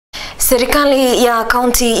Serikali ya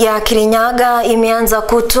kaunti ya Kirinyaga imeanza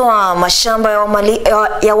kutoa mashamba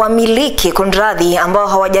ya wamiliki kunradhi ambao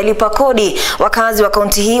hawajalipa kodi. Wakazi wa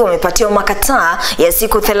kaunti hii wamepatiwa makataa ya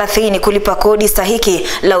siku 30 kulipa kodi stahiki,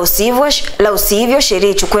 la usivyo sheria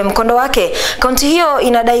ichukue mkondo wake. Kaunti hiyo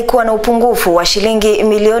inadai kuwa na upungufu wa shilingi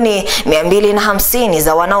milioni 250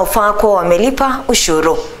 za wanaofaa kuwa wamelipa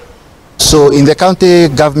ushuru. So in the county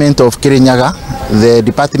government of Kirinyaga, the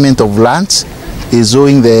Department of Lands is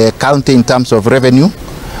owing the county in terms of revenue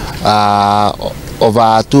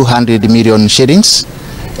over 200 million shillings,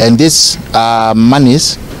 and these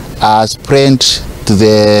monies are spread to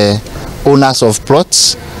the owners of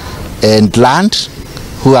plots and land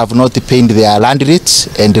who have not paid their land rates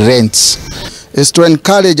and rents. Is to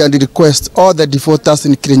encourage and request all the defaulters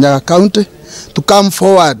in Kirinyaga County to come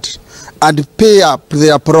forward and pay up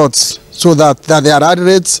their plots so that their land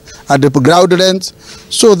rates and the ground rents,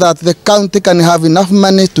 so that the county can have enough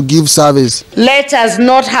money to give service. Let us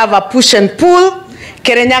not have a push and pull.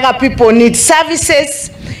 Kirinyaga people need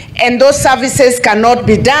services, and those services cannot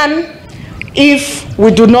be done if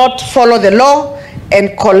we do not follow the law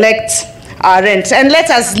and collect our rent. And let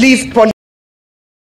us leave